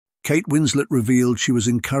Kate Winslet revealed she was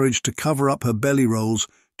encouraged to cover up her belly rolls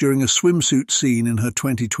during a swimsuit scene in her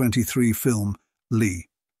 2023 film, Lee.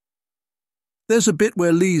 "There's a bit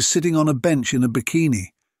where Lee's sitting on a bench in a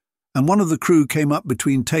bikini, and one of the crew came up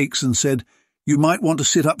between takes and said, 'You might want to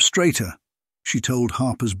sit up straighter,'" she told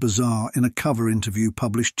Harper's Bazaar in a cover interview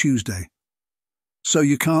published Tuesday. "So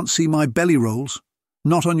you can't see my belly rolls?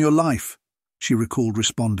 Not on your life," she recalled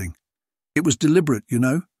responding. "It was deliberate, you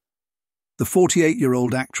know." The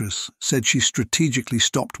 48-year-old actress said she strategically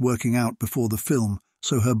stopped working out before the film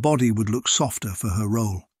so her body would look softer for her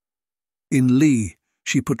role. In Lee,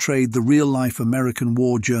 she portrayed the real-life American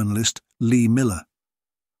war journalist Lee Miller.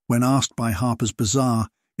 When asked by Harper's Bazaar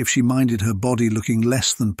if she minded her body looking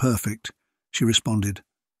less than perfect, she responded,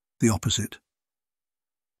 "The opposite.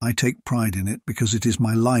 I take pride in it because it is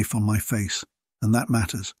my life on my face, and that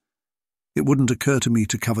matters. It wouldn't occur to me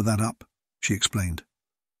to cover that up," she explained.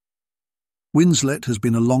 Winslet has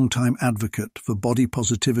been a long-time advocate for body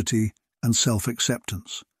positivity and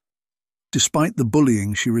self-acceptance, despite the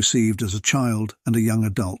bullying she received as a child and a young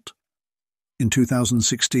adult. In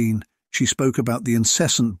 2016, she spoke about the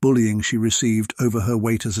incessant bullying she received over her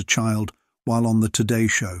weight as a child while on the Today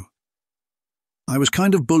Show. "I was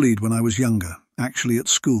kind of bullied when I was younger, actually at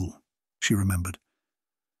school," she remembered.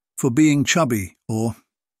 "For being chubby or,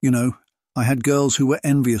 I had girls who were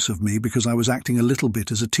envious of me because I was acting a little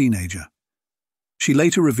bit as a teenager." She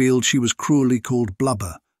later revealed she was cruelly called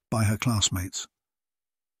blubber by her classmates.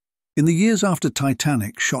 In the years after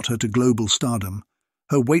Titanic shot her to global stardom,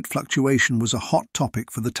 her weight fluctuation was a hot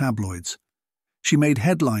topic for the tabloids. She made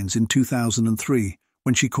headlines in 2003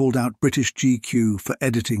 when she called out British GQ for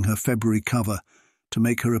editing her February cover to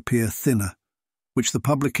make her appear thinner, which the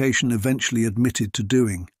publication eventually admitted to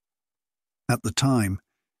doing. At the time,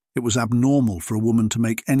 it was abnormal for a woman to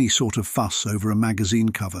make any sort of fuss over a magazine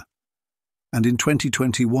cover. And in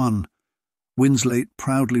 2021, Winslet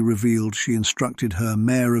proudly revealed she instructed her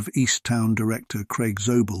Mayor of Easttown director Craig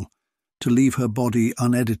Zobel to leave her body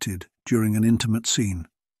unedited during an intimate scene.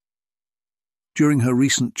 During her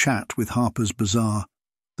recent chat with Harper's Bazaar,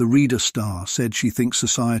 the Reader star said she thinks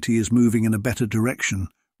society is moving in a better direction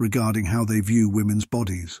regarding how they view women's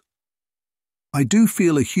bodies. "I do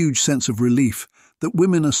feel a huge sense of relief that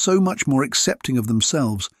women are so much more accepting of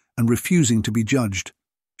themselves and refusing to be judged,"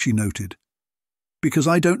 she noted. "Because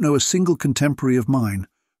I don't know a single contemporary of mine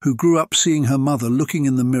who grew up seeing her mother looking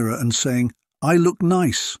in the mirror and saying, 'I look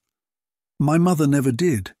nice.' My mother never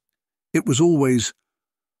did. It was always,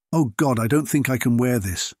 'Oh God, I don't think I can wear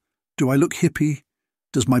this. Do I look hippie?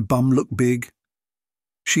 Does my bum look big?'"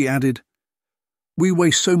 She added, "We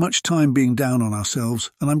waste so much time being down on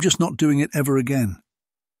ourselves, and I'm just not doing it ever again."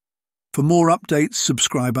 For more updates,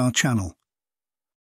 subscribe our channel.